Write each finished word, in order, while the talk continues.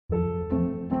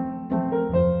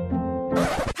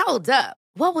Hold up.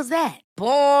 What was that?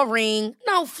 Boring.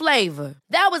 No flavor.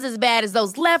 That was as bad as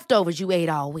those leftovers you ate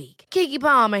all week. Keke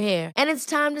Palmer here, and it's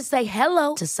time to say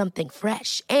hello to something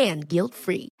fresh and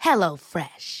guilt-free. Hello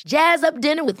Fresh. Jazz up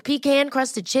dinner with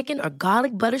pecan-crusted chicken or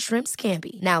garlic butter shrimp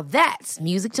scampi. Now that's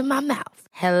music to my mouth.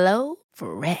 Hello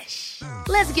Fresh.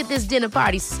 Let's get this dinner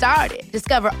party started.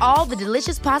 Discover all the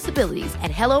delicious possibilities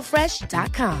at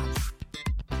hellofresh.com.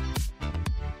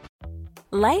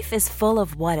 Life is full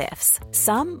of what-ifs.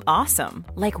 Some awesome,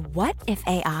 like what if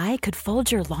AI could fold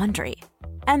your laundry?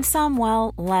 And some,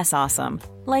 well, less awesome,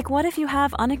 like what if you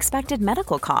have unexpected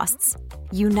medical costs?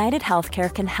 United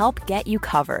Healthcare can help get you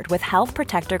covered with Health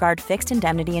Protector Guard fixed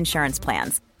indemnity insurance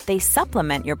plans. They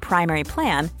supplement your primary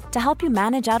plan to help you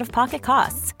manage out-of-pocket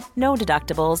costs. No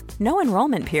deductibles, no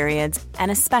enrollment periods,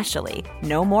 and especially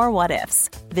no more what-ifs.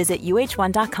 Visit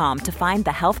uh1.com to find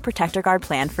the Health Protector Guard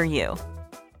plan for you.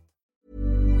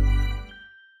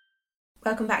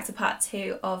 Welcome back to part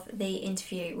 2 of the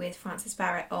interview with Frances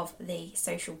Barrett of The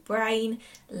Social Brain.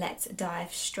 Let's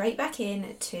dive straight back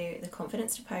in to the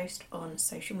confidence to post on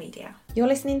social media. You're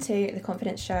listening to The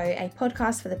Confidence Show, a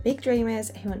podcast for the big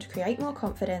dreamers who want to create more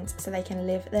confidence so they can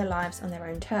live their lives on their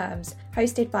own terms.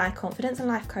 Hosted by confidence and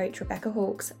life coach Rebecca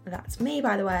Hawkes, that's me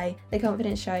by the way. The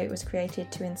Confidence Show was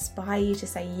created to inspire you to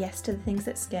say yes to the things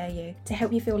that scare you, to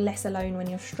help you feel less alone when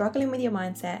you're struggling with your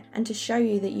mindset, and to show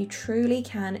you that you truly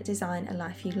can design a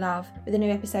life you love. With a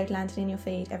new episode landing in your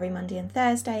feed every Monday and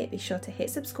Thursday, be sure to hit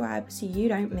subscribe so you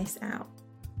don't miss out.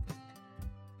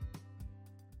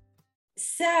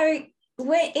 So,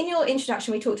 in your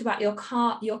introduction, we talked about your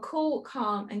cool,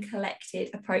 calm and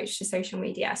collected approach to social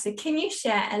media. So can you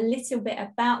share a little bit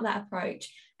about that approach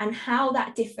and how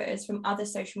that differs from other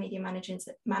social media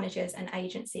managers and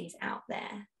agencies out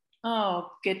there? Oh,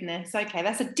 goodness. Okay,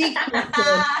 that's a deep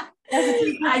question.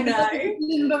 I know.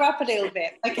 Limber up a little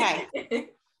bit. Okay.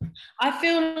 I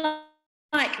feel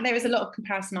like there is a lot of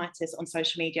comparisonitis on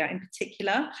social media in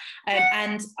particular.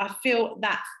 And I feel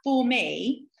that for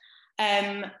me,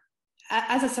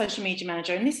 as a social media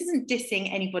manager, and this isn't dissing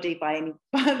anybody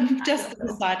just as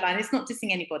a sideline, it's not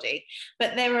dissing anybody,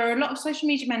 but there are a lot of social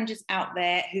media managers out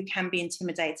there who can be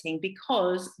intimidating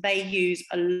because they use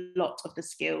a lot of the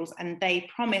skills and they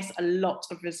promise a lot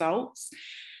of results.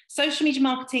 Social media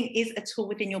marketing is a tool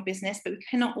within your business, but we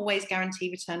cannot always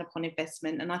guarantee return upon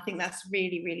investment. And I think that's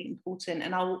really, really important.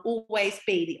 And I will always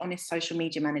be the honest social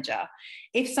media manager.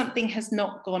 If something has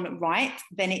not gone right,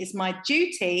 then it is my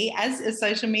duty as a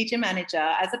social media manager,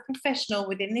 as a professional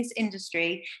within this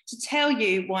industry, to tell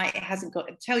you why it hasn't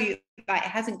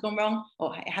gone wrong,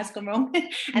 or it has gone wrong,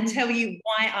 and tell you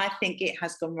why I think it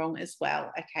has gone wrong as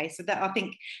well. Okay, so that I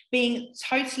think being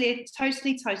totally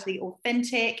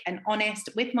authentic and honest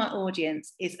with my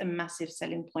audience is a massive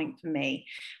selling point for me.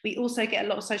 We also get a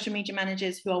lot of social media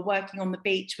managers who are working on the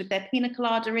beach with their pina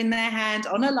colada in their hand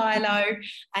on a lilo,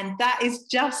 and that is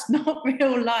just not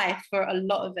real life for a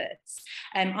lot of us.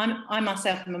 I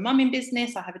myself am a mum in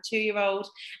business. I have a 2-year-old,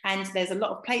 and there's a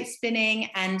lot of plate spinning,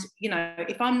 and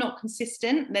if I'm not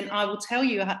consistent, then I will tell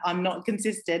you I'm not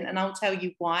consistent, and I'll tell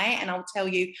you why, and I'll tell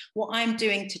you what I'm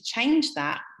doing to change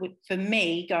that for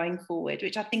me going forward,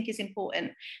 which I think is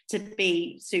important, to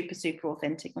be super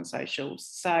authentic on socials.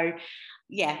 So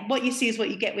yeah, what you see is what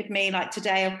you get with me. Like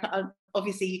today,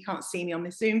 obviously you can't see me on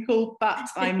this Zoom call, but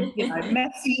I'm,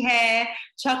 messy hair,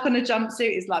 chuck on a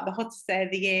jumpsuit is like the hottest day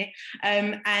of the year.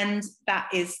 And that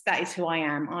is who I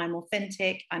am. I'm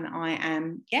authentic, and I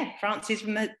am, Frances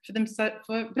from the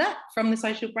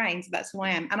Social Brain. So that's who I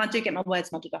am. And I do get my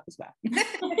words muddled up as well.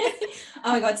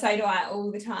 Oh my God, so do I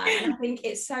all the time. And I think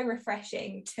it's so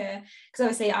refreshing because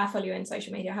obviously I follow you on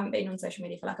social media. I haven't been on social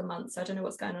media for like a month, so I don't know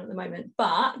what's going on at the moment.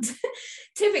 But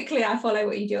typically I follow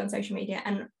what you do on social media.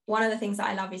 And one of the things that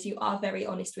I love is you are very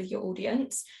honest with your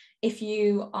audience. If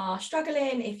you are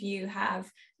struggling, if you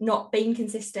have not been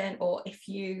consistent, or if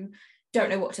you don't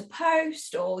know what to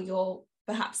post, or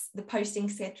perhaps the posting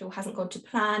schedule hasn't gone to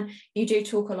plan, you do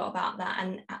talk a lot about that.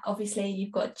 And obviously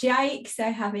you've got Jake,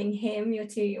 so having him, your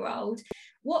 2-year-old,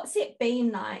 what's it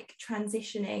been like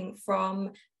transitioning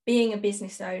from being a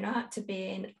business owner to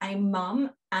being a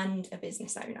mum and a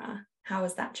business owner? How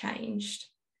has that changed?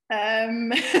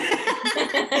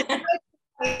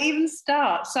 Even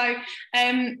start. So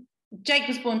Jake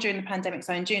was born during the pandemic,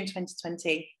 so in June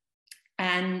 2020,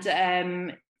 and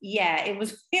it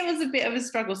was a bit of a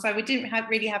struggle. So we didn't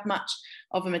really have much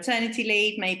of a maternity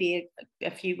leave, maybe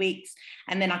a few weeks,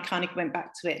 and then I kind of went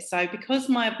back to it. So because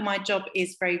my job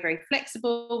is very, very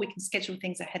flexible, we can schedule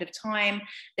things ahead of time.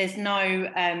 There's no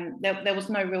there was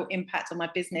no real impact on my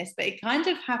business, but it kind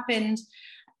of happened.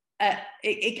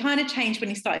 It kind of changed when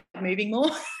he started moving more.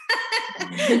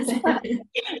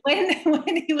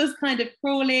 when he was kind of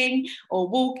crawling or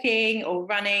walking or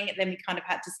running, then we kind of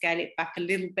had to scale it back a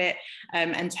little bit,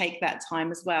 and take that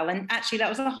time as well. And actually that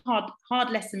was a hard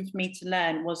lesson for me to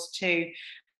learn, was to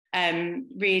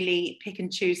really pick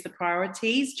and choose the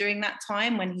priorities during that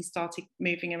time when he started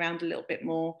moving around a little bit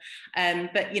more.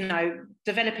 But, you know,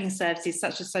 developing services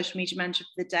such as social media manager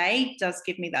for the day does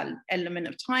give me that element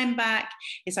of time back.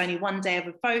 It's only one day of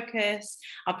a focus.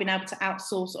 I've been able to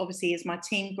outsource, obviously, as my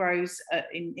team grows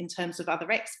in terms of other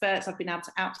experts, I've been able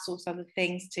to outsource other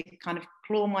things to kind of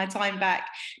claw my time back.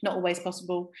 Not always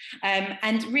possible.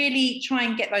 And really try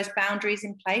and get those boundaries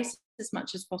in place as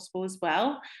much as possible as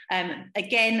well.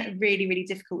 Again, really, really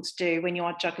difficult to do when you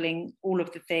are juggling all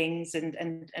of the things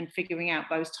and figuring out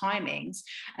those timings,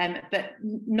 but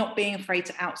not being afraid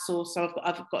to outsource. So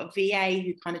I've got a VA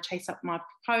who kind of chase up my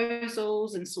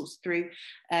proposals and sorts through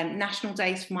national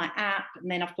days for my app, and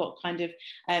then I've got kind of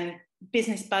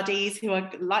business buddies who are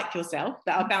like yourself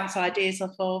that I bounce ideas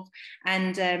off of,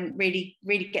 and really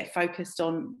get focused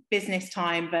on business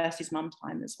time versus mum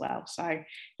time as well. So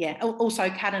yeah, also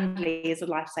Calendly is a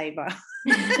lifesaver.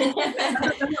 I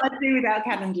don't know what I'd do without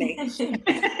Calendly.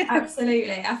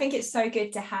 Absolutely. I think it's so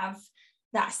good to have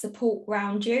that support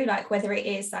around you, like whether it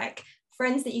is like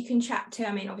friends that you can chat to.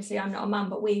 I mean, obviously I'm not a mum,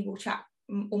 but we will chat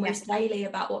almost daily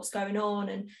about what's going on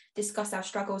and discuss our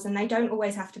struggles, and they don't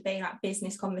always have to be like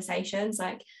business conversations.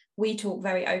 Like we talk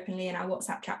very openly in our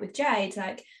WhatsApp chat with Jade,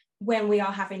 like when we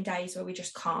are having days where we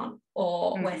just can't,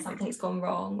 or where something's gone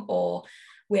wrong, or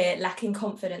we're lacking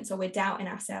confidence, or we're doubting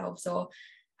ourselves, or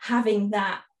having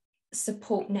that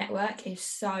support network is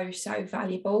so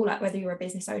valuable, like whether you're a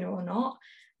business owner or not.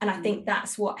 And I think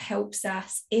that's what helps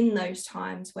us in those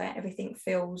times where everything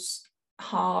feels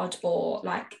hard, or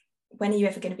like, when are you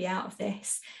ever going to be out of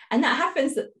this? And that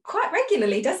happens quite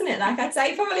regularly, doesn't it? Like I'd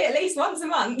say probably at least once a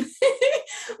month.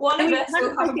 One of us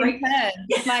will have a break.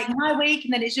 It's like my week,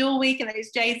 and then it's your week, and then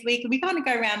it's Jade's week, and we kind of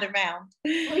go round and round.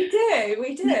 We do.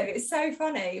 It's so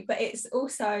funny, but it's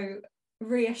also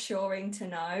reassuring to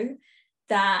know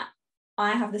that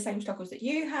I have the same struggles that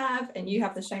you have, and you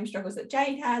have the same struggles that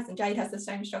Jade has, and Jade has the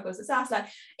same struggles as us. Like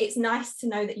it's nice to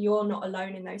know that you're not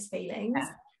alone in those feelings. Yeah.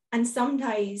 And some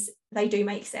days they do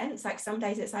make sense. Like some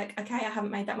days it's like, okay, I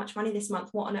haven't made that much money this month.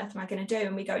 What on earth am I going to do?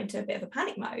 And we go into a bit of a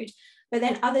panic mode. But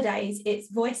then other days it's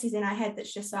voices in our head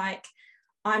that's just like,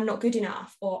 I'm not good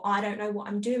enough, or I don't know what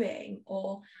I'm doing,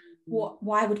 or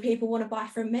why would people want to buy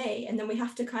from me? And then we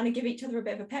have to kind of give each other a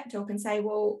bit of a pep talk and say,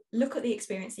 well, look at the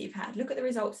experience that you've had. Look at the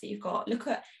results that you've got. Look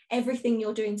at everything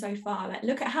you're doing so far. Like,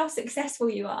 look at how successful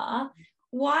you are.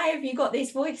 Why have you got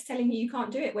this voice telling you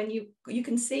can't do it when you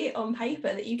can see it on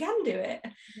paper that you can do it?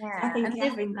 Yeah, I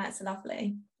think that's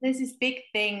lovely. There's this big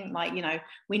thing, like, you know,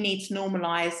 we need to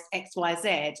normalize X, Y,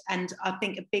 Z. And I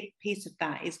think a big piece of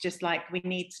that is just like, we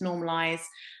need to normalize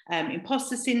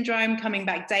imposter syndrome, coming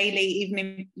back daily, even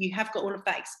if you have got all of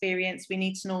that experience. We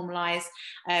need to normalize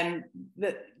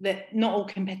that not all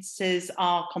competitors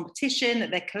are competition, that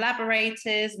they're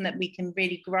collaborators, and that we can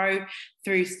really grow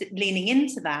through leaning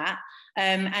into that.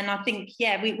 And I think,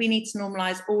 yeah, we need to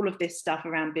normalise all of this stuff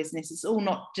around business. It's all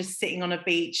not just sitting on a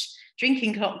beach,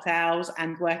 drinking cocktails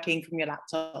and working from your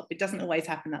laptop. It doesn't always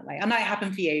happen that way. I know it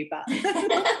happened for you, but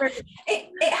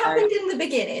it happened in the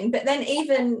beginning. But then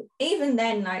even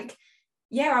then, like,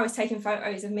 yeah, I was taking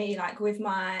photos of me like with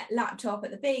my laptop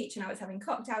at the beach, and I was having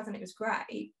cocktails, and it was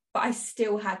great. But I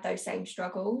still had those same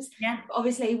struggles. Yeah. But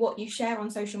obviously, what you share on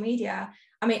social media,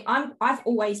 I mean, I've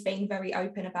always been very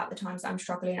open about the times I'm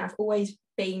struggling. I've always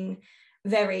been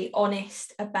very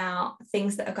honest about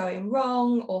things that are going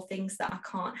wrong, or things that I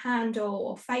can't handle,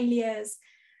 or failures.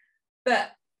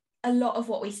 But a lot of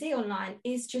what we see online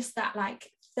is just that like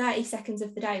 30 seconds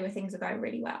of the day where things are going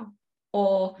really well,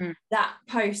 or that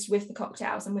post with the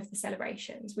cocktails and with the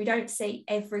celebrations. We don't see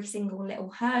every single little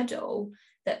hurdle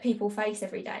that people face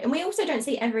every day, and we also don't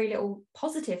see every little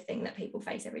positive thing that people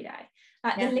face every day.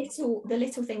 Like the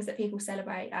little things that people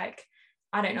celebrate, like,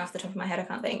 I don't know off the top of my head, I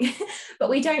can't think,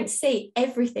 but we don't see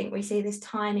everything. We see this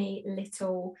tiny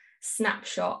little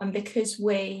snapshot. And because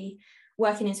we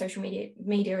working in social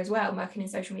media as well, working in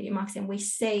social media marketing, we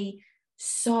see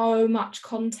so much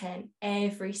content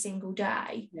every single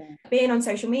day. Yeah. Being on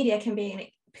social media can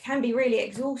be really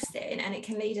exhausting, and it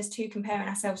can lead us to comparing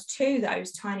ourselves to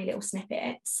those tiny little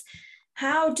snippets.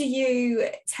 How do you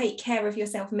take care of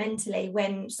yourself mentally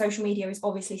when social media is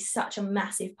obviously such a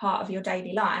massive part of your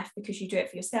daily life, because you do it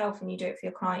for yourself and you do it for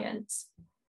your clients?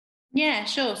 Yeah,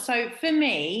 sure. So for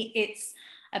me, it's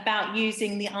about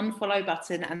using the unfollow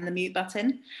button and the mute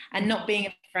button, and not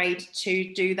being afraid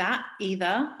to do that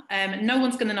either. No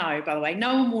one's going to know, by the way.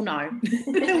 No one will know.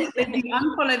 If you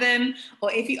unfollow them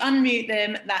or if you unmute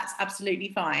them, that's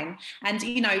absolutely fine. And,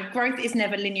 you know, growth is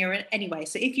never linear anyway.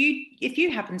 So if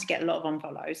you happen to get a lot of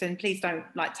unfollows, and please don't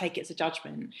like take it as a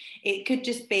judgment, it could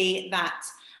just be that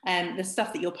the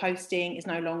stuff that you're posting is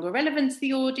no longer relevant to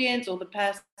the audience or the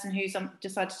person who's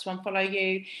decided to unfollow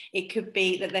you. It could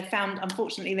be that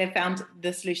unfortunately they've found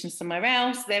the solution somewhere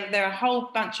else. There are a whole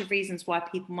bunch of reasons why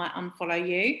people might unfollow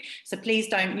you. So please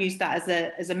don't use that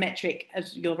as a metric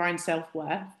of your own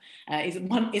self-worth. Is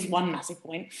one massive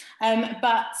point.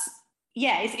 But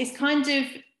yeah, it's kind of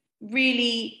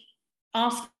really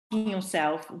asking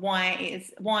yourself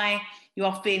why you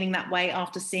are feeling that way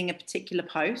after seeing a particular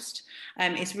post.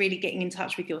 It's really getting in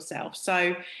touch with yourself.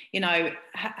 So, you know,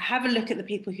 have a look at the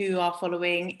people who you are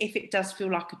following. If it does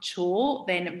feel like a chore,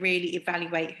 then really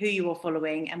evaluate who you are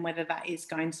following and whether that is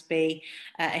going to be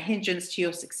a hindrance to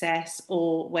your success,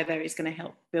 or whether it's going to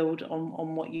help build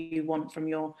on what you want from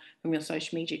your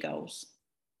social media goals.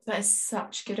 That is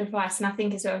such good advice. And I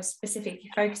think as well,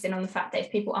 specifically focusing on the fact that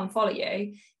if people unfollow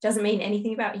you, doesn't mean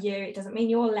anything about you. It doesn't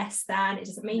mean you're less than. It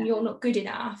doesn't mean you're not good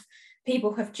enough.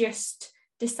 People have just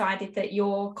decided that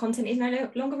your content is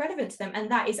no longer relevant to them, and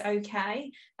that is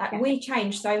okay. Like, we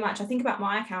changed so much. I think about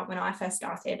my account when I first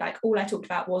started, like all I talked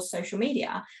about was social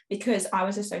media because I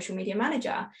was a social media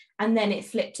manager, and then it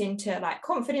flipped into like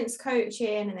confidence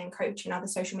coaching, and then coaching other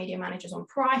social media managers on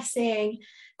pricing,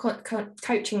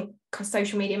 coaching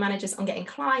social media managers on getting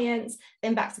clients,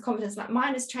 then back to confidence. Like,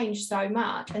 mine has changed so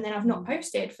much, and then I've not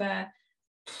posted for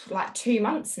like 2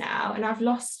 months now, and I've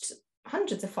lost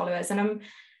hundreds of followers, and I'm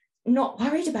not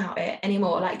worried about it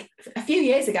anymore. Like a few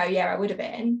years ago, I would have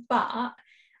been, but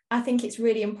I think it's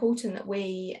really important that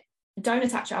we don't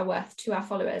attach our worth to our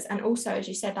followers. And also, as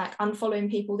you said, like unfollowing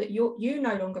people that you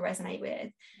no longer resonate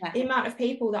with. The amount of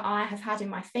people that I have had in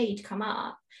my feed come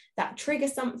up that trigger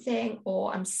something,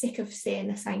 or I'm sick of seeing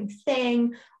the same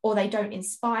thing, or they don't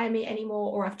inspire me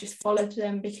anymore, or I've just followed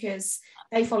them because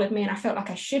they followed me and I felt like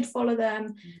I should follow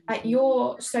them. Like,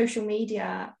 your social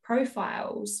media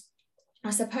profiles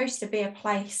are supposed to be a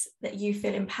place that you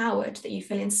feel empowered, that you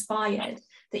feel inspired,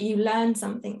 that you learn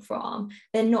something from.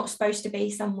 They're not supposed to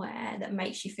be somewhere that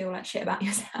makes you feel like shit about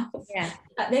yourself.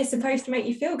 Like, they're supposed to make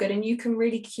you feel good, and you can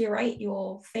really curate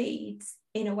your feeds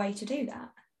in a way to do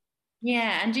that.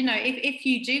 Yeah, and you know, if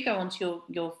you do go onto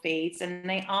your feeds and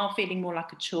they are feeling more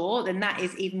like a chore, then that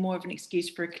is even more of an excuse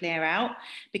for a clear out,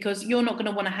 because you're not going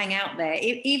to want to hang out there.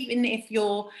 Even if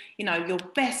your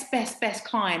best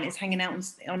client is hanging out on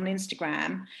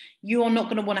Instagram, you're not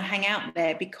going to want to hang out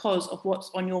there because of what's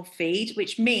on your feed,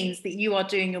 which means that you are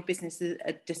doing your business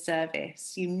a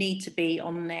disservice. You need to be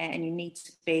on there, and you need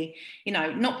to be, you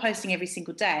know, not posting every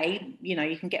single day. You know,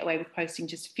 you can get away with posting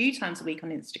just a few times a week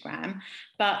on Instagram,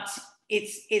 but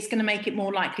it's going to make it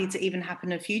more likely to even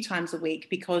happen a few times a week,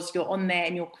 because you're on there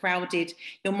and you're crowded.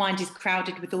 Your mind is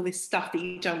crowded with all this stuff that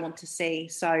you don't want to see.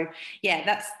 So yeah,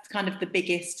 that's kind of the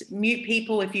biggest. Mute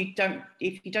people if you don't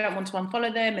want to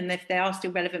unfollow them, and if they are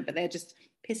still relevant but they're just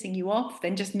pissing you off,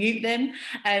 then just mute them.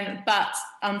 But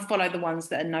unfollow the ones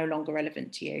that are no longer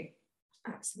relevant to you.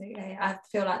 Absolutely. I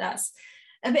feel like that's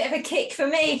a bit of a kick for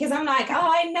me, because I'm like,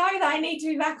 I know that I need to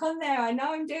be back on there. I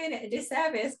know I'm doing it a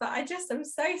disservice, but I'm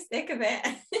so sick of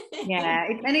it. Yeah,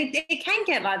 and it can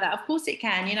get like that. Of course it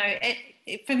can. You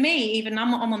know, for me, even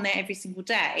I'm on there every single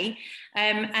day,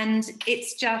 and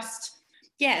it's just,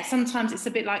 yeah, sometimes it's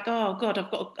a bit like, oh God,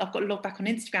 I've got to log back on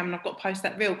Instagram and I've got to post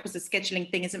that reel because the scheduling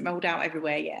thing isn't rolled out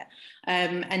everywhere yet.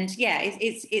 And yeah,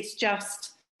 it's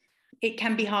just, it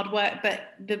can be hard work, but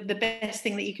the best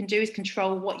thing that you can do is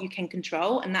control what you can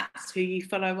control, and that's who you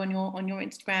follow on your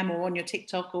Instagram or on your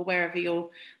TikTok or wherever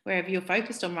you're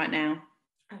focused on right now.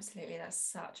 Absolutely, that's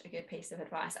such a good piece of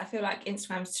advice. I feel like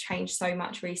Instagram's changed so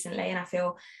much recently, and I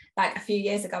feel like a few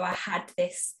years ago I had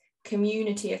this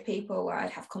community of people where I'd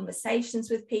have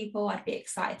conversations with people, I'd be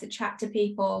excited to chat to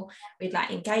people, we'd like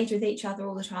engage with each other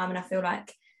all the time, and I feel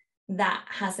like that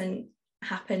hasn't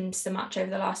happened so much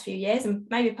over the last few years. And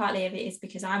maybe partly of it is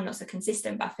because I'm not so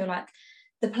consistent, but I feel like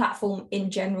the platform in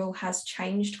general has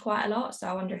changed quite a lot. So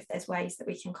I wonder if there's ways that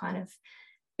we can kind of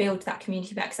build that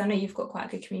community back, because I know you've got quite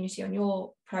a good community on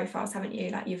your profiles, haven't you?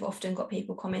 Like, you've often got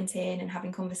people commenting and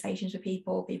having conversations with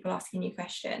people asking you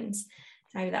questions.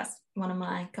 So maybe that's one of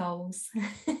my goals.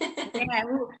 Yeah,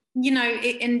 well, you know,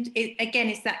 again,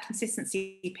 it's that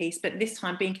consistency piece, but this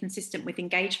time being consistent with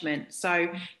engagement. So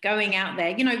going out there,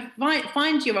 you know,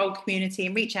 find your old community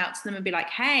and reach out to them and be like,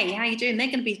 hey, how you doing? They're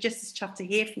going to be just as chuffed to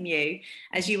hear from you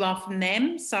as you are from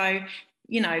them. So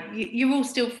you're all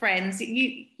still friends.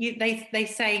 They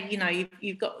say,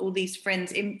 you've got all these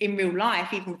friends in real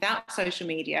life, even without social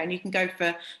media, and you can go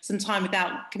for some time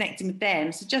without connecting with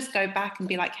them. So just go back and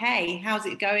be like, hey, how's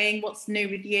it going? What's new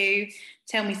with you?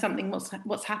 Tell me something,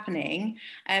 what's happening?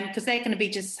 Because they're going to be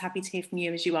just as happy to hear from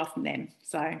you as you are from them.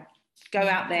 So go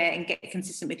out there and get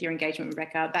consistent with your engagement,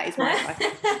 Rebecca. That is my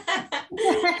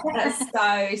That's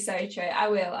advice. so true. I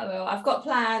will. I've got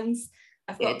plans.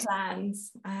 It's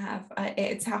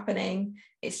happening.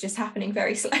 It's just happening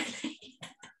very slowly.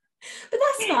 But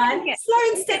that's fine. Yeah. Slow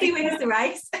and steady wins the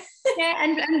race. Yeah,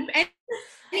 and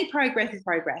any progress is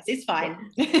progress. It's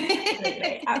fine.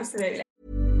 Absolutely.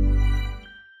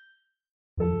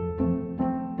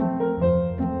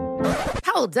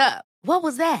 Hold up. What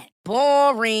was that?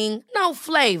 Boring. No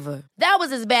flavor. That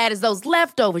was as bad as those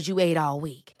leftovers you ate all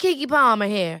week. Keke Palmer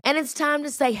here, and it's time to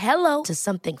say hello to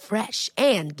something fresh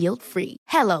and guilt-free.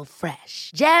 Hello Fresh.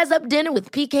 Jazz up dinner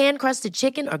with pecan-crusted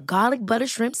chicken or garlic butter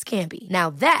shrimp scampi. Now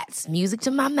that's music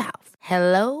to my mouth.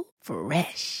 Hello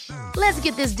Fresh. Let's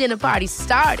get this dinner party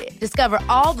started. Discover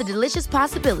all the delicious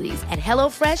possibilities at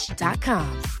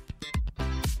hellofresh.com.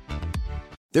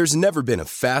 There's never been a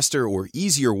faster or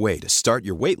easier way to start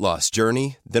your weight loss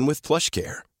journey than with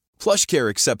PlushCare. PlushCare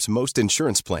accepts most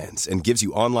insurance plans and gives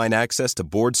you online access to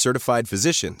board-certified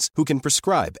physicians who can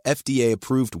prescribe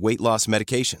FDA-approved weight loss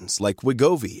medications like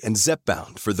Wegovy and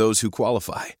Zepbound for those who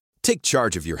qualify. Take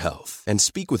charge of your health and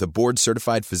speak with a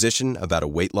board-certified physician about a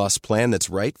weight loss plan that's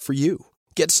right for you.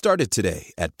 Get started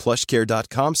today at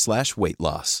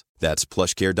plushcare.com/weight-loss. That's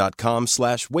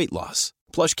plushcare.com/weight-loss.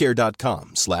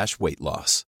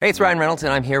 plushcare.com/weight-loss. Hey, it's Ryan Reynolds,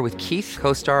 and I'm here with Keith,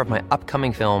 co-star of my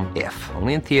upcoming film, If,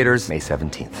 only in theaters May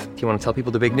 17th. Do you want to tell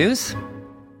people the big news?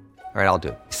 All right, I'll do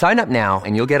it. Sign up now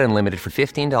and you'll get unlimited for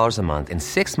 $15 a month and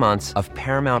 6 months of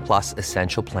Paramount Plus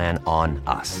Essential Plan on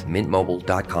us.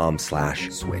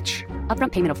 MintMobile.com/switch.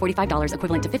 Upfront payment of $45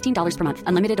 equivalent to $15 per month.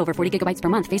 Unlimited over 40 gigabytes per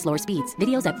month. Face lower speeds.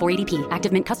 Videos at 480p.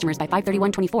 Active Mint customers by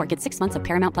 531.24 get 6 months of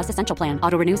Paramount Plus Essential Plan.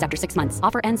 Auto renews after 6 months.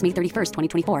 Offer ends May 31st,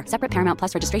 2024. Separate Paramount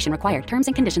Plus registration required. Terms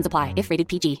and conditions apply if rated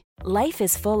PG. Life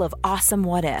is full of awesome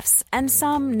what-ifs, and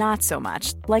some not so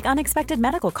much, like unexpected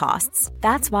medical costs.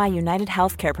 That's why United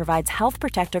Healthcare provides Health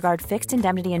Protector Guard fixed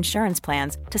indemnity insurance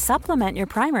plans to supplement your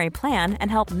primary plan and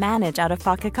help manage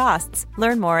out-of-pocket costs.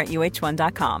 Learn more at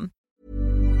uh1.com.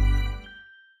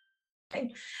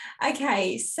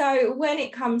 Okay, so when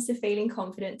it comes to feeling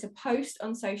confident to post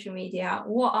on social media,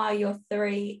 what are your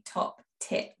 3 top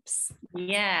tips?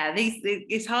 Yeah,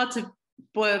 it's hard to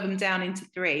boil them down into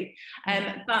 3,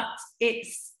 but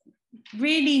it's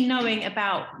really knowing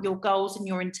about your goals and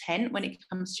your intent when it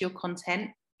comes to your content.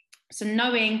 So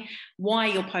knowing why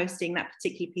you're posting that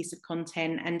particular piece of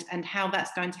content and how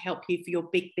that's going to help you for your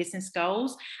big business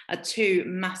goals are 2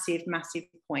 massive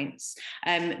points.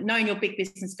 Knowing your big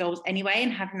business goals anyway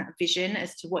and having that vision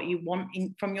as to what you want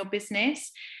from your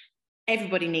business.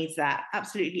 Everybody needs that.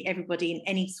 Absolutely everybody in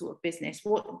any sort of business.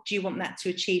 What do you want that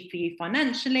to achieve for you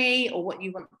financially, or what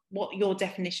your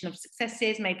definition of success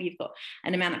is? Maybe you've got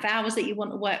an amount of hours that you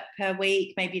want to work per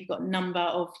week. Maybe you've got a number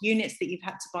of units that you've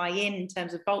had to buy in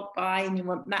terms of bulk buy, and you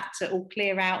want that to all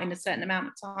clear out in a certain amount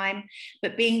of time.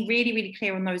 But being really, really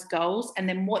clear on those goals, and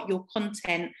then what your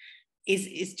content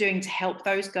is doing to help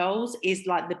those goals is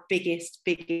like the biggest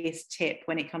tip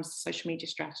when it comes to social media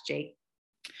strategy.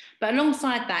 But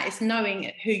alongside that, it's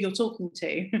knowing who you're talking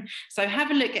to. So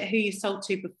have a look at who you sold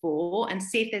to before and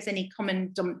see if there's any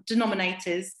common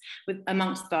denominators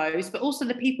amongst those, but also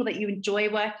the people that you enjoy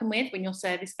working with when you're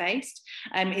service-based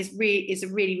is a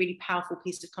really, really powerful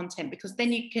piece of content, because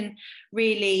then you can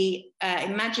really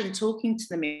imagine talking to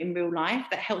them in real life.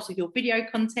 That helps with your video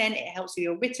content, it helps with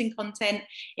your written content,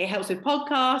 it helps with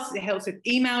podcasts, it helps with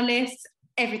email lists,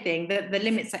 everything. The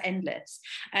limits are endless.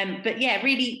 But yeah,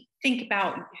 really think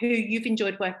about who you've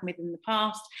enjoyed working with in the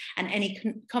past and any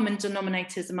common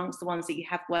denominators amongst the ones that you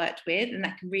have worked with, and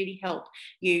that can really help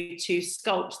you to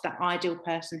sculpt that ideal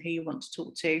person who you want to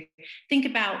talk to. Think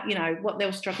about, what they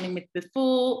were struggling with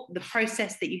before, the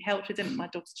process that you helped with them. My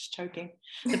dog's just choking.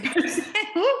 The process,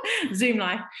 Zoom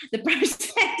life, the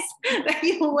process that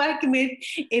you were working with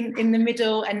in the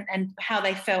middle, and how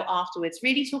they felt afterwards.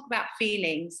 Really talk about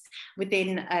feelings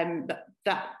within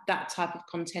that type of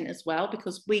content as well,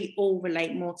 because we all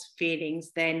relate more to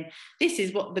feelings than this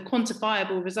is what the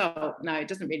quantifiable result. No, it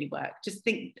doesn't really work. Just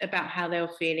think about how they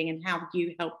were feeling and how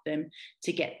you help them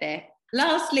to get there.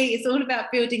 Lastly, it's all about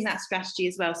building that strategy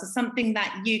as well. So something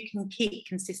that you can keep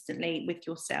consistently with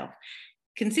yourself.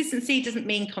 Consistency doesn't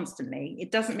mean constantly.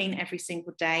 It doesn't mean every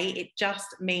single day. It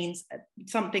just means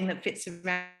something that fits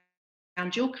around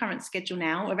your current schedule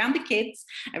now, around the kids,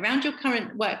 around your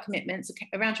current work commitments,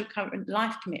 around your current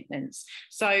life commitments.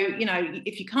 So, you know,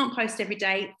 if you can't post every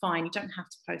day, fine, you don't have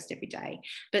to post every day,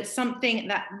 but something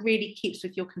that really keeps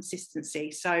with your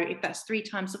consistency. So if that's 3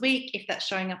 times a week, if that's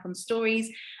showing up on stories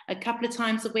a couple of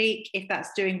times a week, if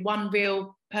that's doing 1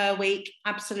 reel per week,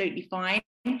 absolutely fine.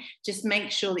 Just make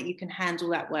sure that you can handle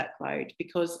that workload,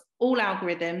 because all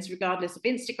algorithms, regardless of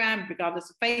Instagram,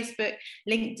 regardless of Facebook,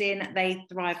 LinkedIn, they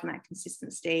thrive on that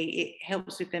consistency. It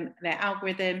helps with them, their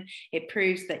algorithm. It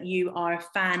proves that you are a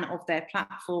fan of their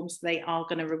platforms. So they are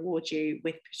going to reward you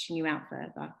with pushing you out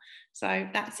further. So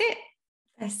that's it.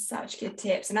 That's such good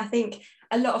tips. And I think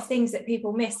a lot of things that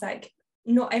people miss, like,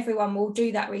 not everyone will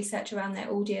do that research around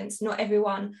their audience. Not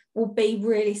everyone will be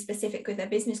really specific with their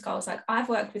business goals. Like, I've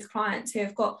worked with clients who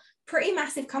have got pretty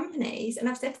massive companies, and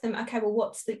I've said to them, okay, well,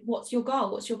 what's your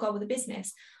goal? What's your goal with the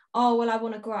business? Oh, well, I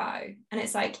want to grow. And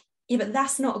it's like, yeah, but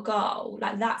that's not a goal.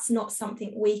 Like, that's not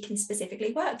something we can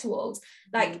specifically work towards.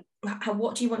 Like,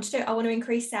 what do you want to do? I want to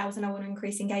increase sales and I want to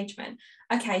increase engagement.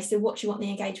 Okay, so what do you want the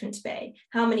engagement to be?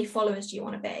 How many followers do you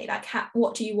want to be? Like,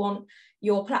 what do you want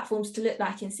your platforms to look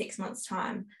like in 6 months'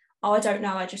 time? Oh, I don't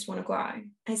know, I just want to grow. And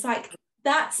it's like,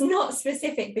 that's not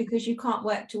specific, because you can't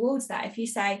work towards that. If you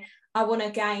say, I want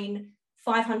to gain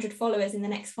 500 followers in the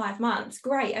next 5 months,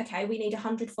 great, okay, we need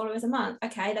 100 followers a month.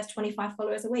 Okay, that's 25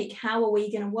 followers a week. How are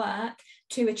we going to work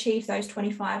to achieve those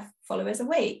 25 followers a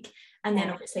week? And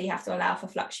then obviously you have to allow for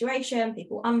fluctuation,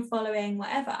 people unfollowing,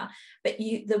 whatever. But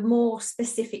the more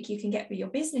specific you can get with your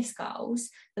business goals,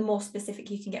 the more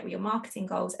specific you can get with your marketing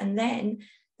goals. And then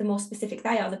the more specific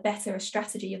they are, the better a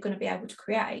strategy you're going to be able to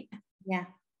create. Yeah,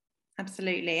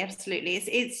 absolutely.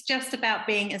 It's just about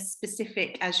being as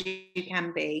specific as you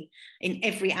can be in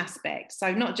every aspect.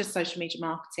 So not just social media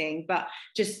marketing, but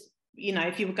just, you know,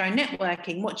 if you were going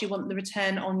networking, what do you want the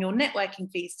return on your networking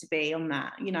fees to be on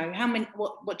that? You know,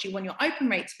 what do you want your open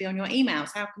rate to be on your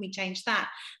emails? How can we change that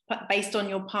based on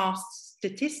your past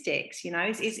statistics? You know,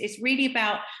 it's really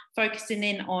about focusing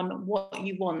in on what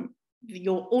you want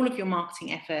all of your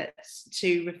marketing efforts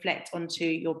to reflect onto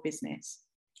your business.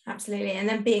 Absolutely. And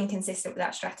then being consistent with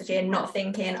that strategy and not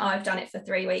thinking, oh, I've done it for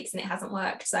 3 weeks and it hasn't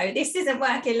worked, so this isn't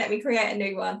working, let me create a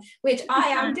new one, which I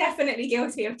am definitely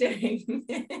guilty of doing.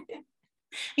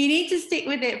 You need to stick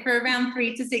with it for around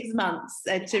 3 to 6 months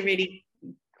to really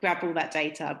grab all that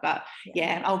data. But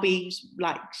yeah, I'll be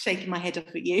like shaking my head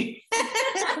off at you.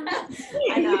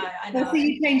 I know. So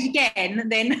you change again,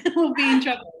 then we'll be in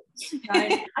trouble. No,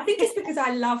 I think it's because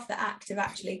I love the act of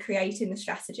actually creating the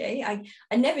strategy. I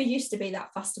never used to be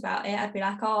that fussed about it. I'd be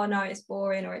like, oh no, it's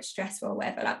boring or it's stressful or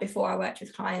whatever. Like, before I worked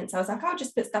with clients, I was like, I'll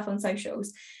just put stuff on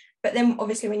socials. But then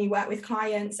obviously when you work with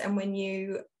clients and when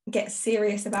you get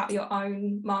serious about your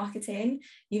own marketing,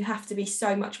 you have to be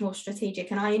so much more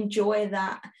strategic. And I enjoy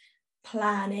that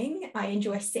planning. I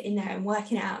enjoy sitting there and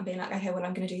working out and being like, okay, well,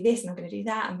 I'm going to do this and I'm going to do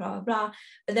that and blah, blah, blah.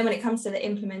 But then when it comes to the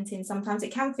implementing, sometimes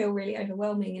it can feel really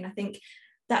overwhelming. And I think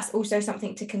that's also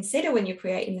something to consider when you're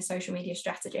creating the social media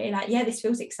strategy. Like, yeah, this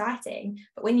feels exciting,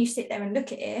 but when you sit there and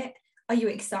look at it, are you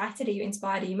excited? Are you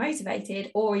inspired? Are you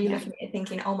motivated? Or are you looking at it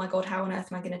thinking, oh my God, how on earth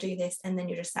am I going to do this? And then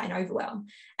you're just sat in overwhelm.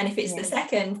 And if it's the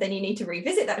second, then you need to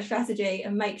revisit that strategy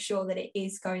and make sure that it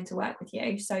is going to work with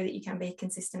you so that you can be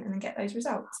consistent and then get those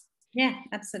results. Yeah,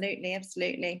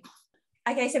 absolutely.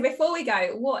 Okay, so before we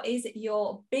go, what is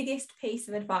your biggest piece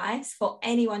of advice for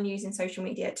anyone using social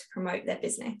media to promote their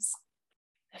business?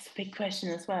 That's a big question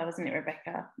as well, isn't it,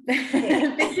 Rebecca?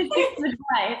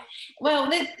 Right. Well,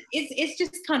 it's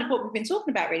just kind of what we've been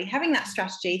talking about, really. Having that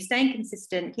strategy, staying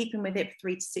consistent, keeping with it for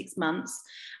 3 to 6 months.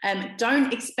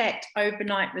 Don't expect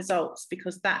overnight results,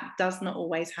 because that does not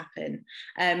always happen.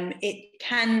 It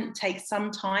can take some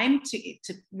time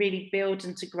to really build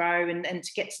and to grow and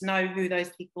to get to know who those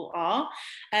people are.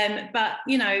 But,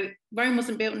 you know, Rome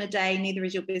wasn't built in a day, neither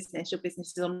is your business. Your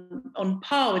business is on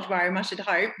par with Rome, I should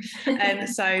hope.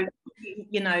 So,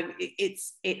 you know,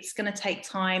 it's going to take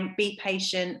time. Be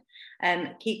patient,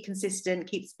 keep consistent,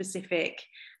 keep specific,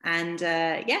 and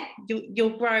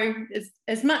you'll grow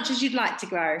as much as you'd like to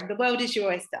grow. The world is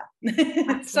your oyster.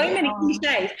 So many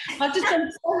cliches. I've just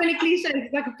done so many cliches.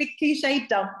 It's like a big cliche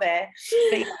dump there.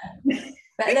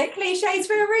 But they're cliches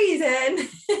for a reason.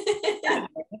 Yeah.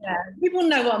 People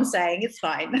know what I'm saying. It's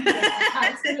fine. Yeah,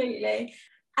 absolutely.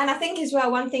 And I think as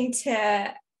well, one thing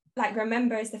to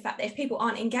remember is the fact that if people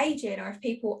aren't engaging or if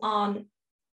people aren't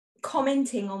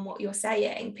commenting on what you're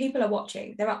saying, people are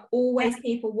watching. There are always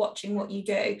people watching what you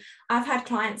do. I've had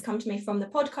clients come to me from the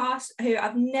podcast who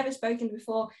I've never spoken to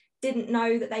before, didn't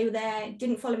know that they were there,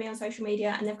 didn't follow me on social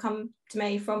media, and they've come to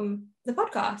me from the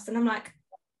podcast. And I'm like,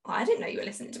 I didn't know you were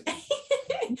listening to me.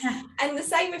 Yeah. And the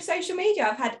same with social media.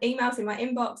 I've had emails in my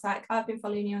inbox like, I've been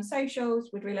following you on socials,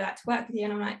 would really like to work with you.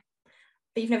 And I'm like,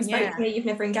 but you've never spoken to me, you've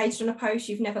never engaged on a post,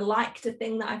 you've never liked a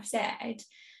thing that I've said.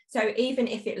 So even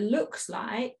if it looks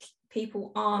like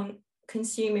people aren't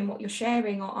consuming what you're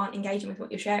sharing or aren't engaging with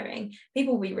what you're sharing,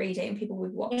 people will be reading, people will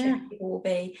be watching, people will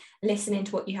be listening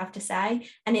to what you have to say.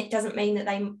 And it doesn't mean that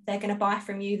they're going to buy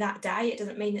from you that day. It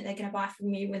doesn't mean that they're going to buy from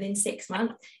you within 6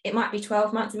 months. It might be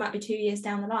 12 months, it might be 2 years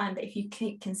down the line, but if you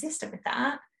keep consistent with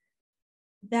that,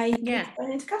 they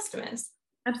turn into customers.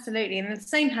 Absolutely. And the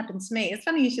same happened to me. It's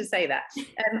funny you should say that.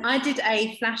 I did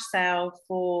a flash sale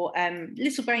for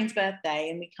Little Brain's birthday,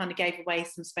 and we kind of gave away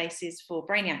some spaces for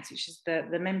Brainiacs, which is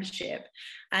the membership.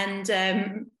 And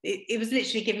it was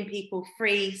literally giving people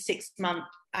free 6-month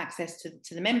access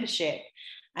to the membership.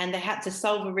 And they had to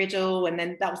solve a riddle, and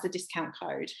then that was the discount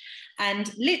code.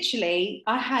 And literally,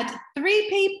 I had 3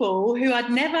 people who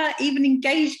I'd never even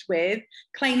engaged with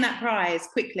claim that prize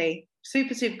quickly.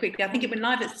 Super quickly. I think it went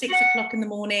live at 6 o'clock in the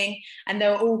morning, and they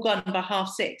were all gone by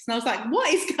 6:30. And I was like,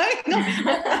 what is going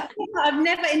on? I've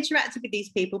never interacted with these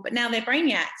people, but now they're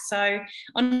Brainiacs. So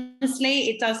honestly,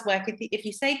 it does work. If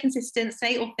you stay consistent,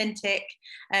 stay authentic,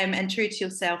 and true to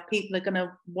yourself, people are going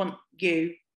to want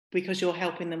you because you're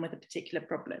helping them with a particular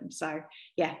problem. So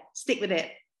yeah, stick with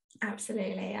it.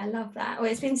 Absolutely. I love that.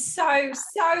 Well, it's been so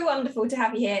wonderful to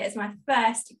have you here as my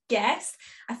first guest.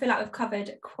 I feel like we've covered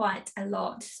quite a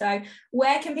lot. So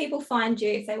where can people find you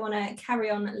if they want to carry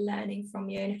on learning from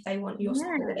you and if they want your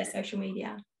support with their social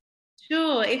media?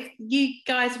 Sure. If you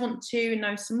guys want to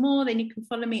know some more, then you can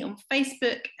follow me on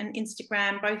Facebook and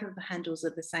Instagram. Both of the handles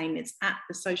are the same. It's at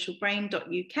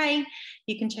thesocialbrain.uk.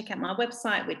 You can check out my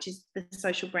website, which is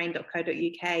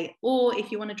thesocialbrain.co.uk. Or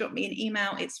if you want to drop me an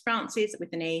email, it's Frances with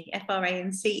an E,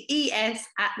 FRANCES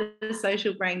at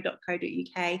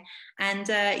thesocialbrain.co.uk. And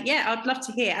I'd love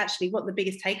to hear actually what the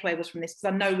biggest takeaway was from this,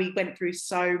 because I know we went through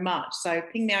so much. So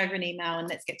ping me over an email and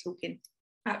let's get talking.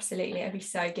 Absolutely, it'd be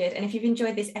so good. And if you've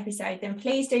enjoyed this episode, then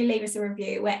please do leave us a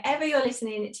review wherever you're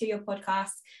listening to your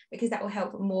podcast, because that will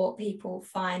help more people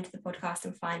find the podcast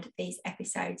and find these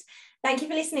episodes. Thank you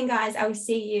for listening, guys. I will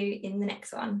see you in the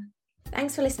next one.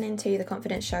 Thanks for listening to The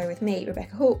Confidence Show with me,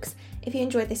 Rebecca Hawkes. If you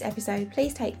enjoyed this episode,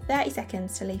 please take 30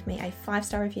 seconds to leave me a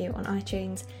 5-star review on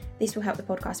iTunes. This will help the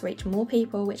podcast reach more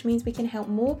people, which means we can help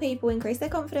more people increase their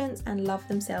confidence and love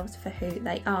themselves for who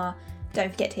they are. Don't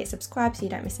forget to hit subscribe so you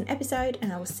don't miss an episode,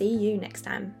 and I will see you next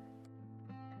time.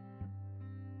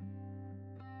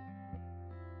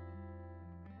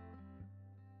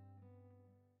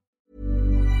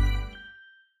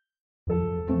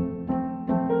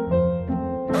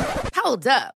 Hold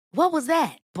up. What was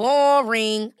that?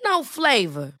 Boring. No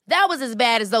flavor. That was as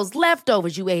bad as those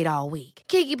leftovers you ate all week.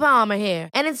 Keke Palmer here,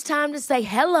 and it's time to say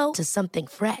hello to something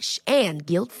fresh and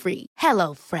guilt-free.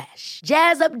 HelloFresh.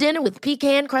 Jazz up dinner with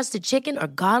pecan-crusted chicken or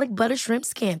garlic butter shrimp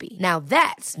scampi. Now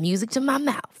that's music to my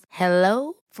mouth.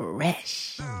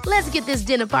 HelloFresh. Let's get this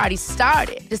dinner party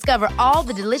started. Discover all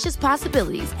the delicious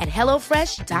possibilities at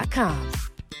HelloFresh.com.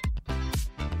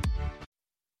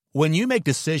 When you make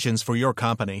decisions for your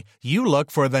company, you look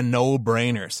for the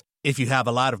no-brainers. If you have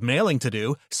a lot of mailing to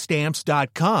do,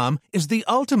 Stamps.com is the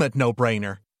ultimate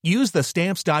no-brainer. Use the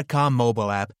Stamps.com mobile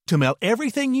app to mail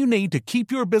everything you need to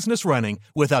keep your business running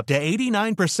with up to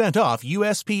 89% off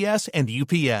USPS and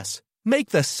UPS. Make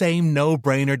the same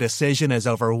no-brainer decision as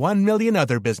over 1 million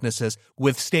other businesses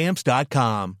with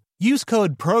Stamps.com. Use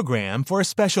code PROGRAM for a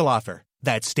special offer.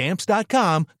 That's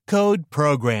Stamps.com, code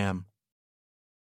PROGRAM.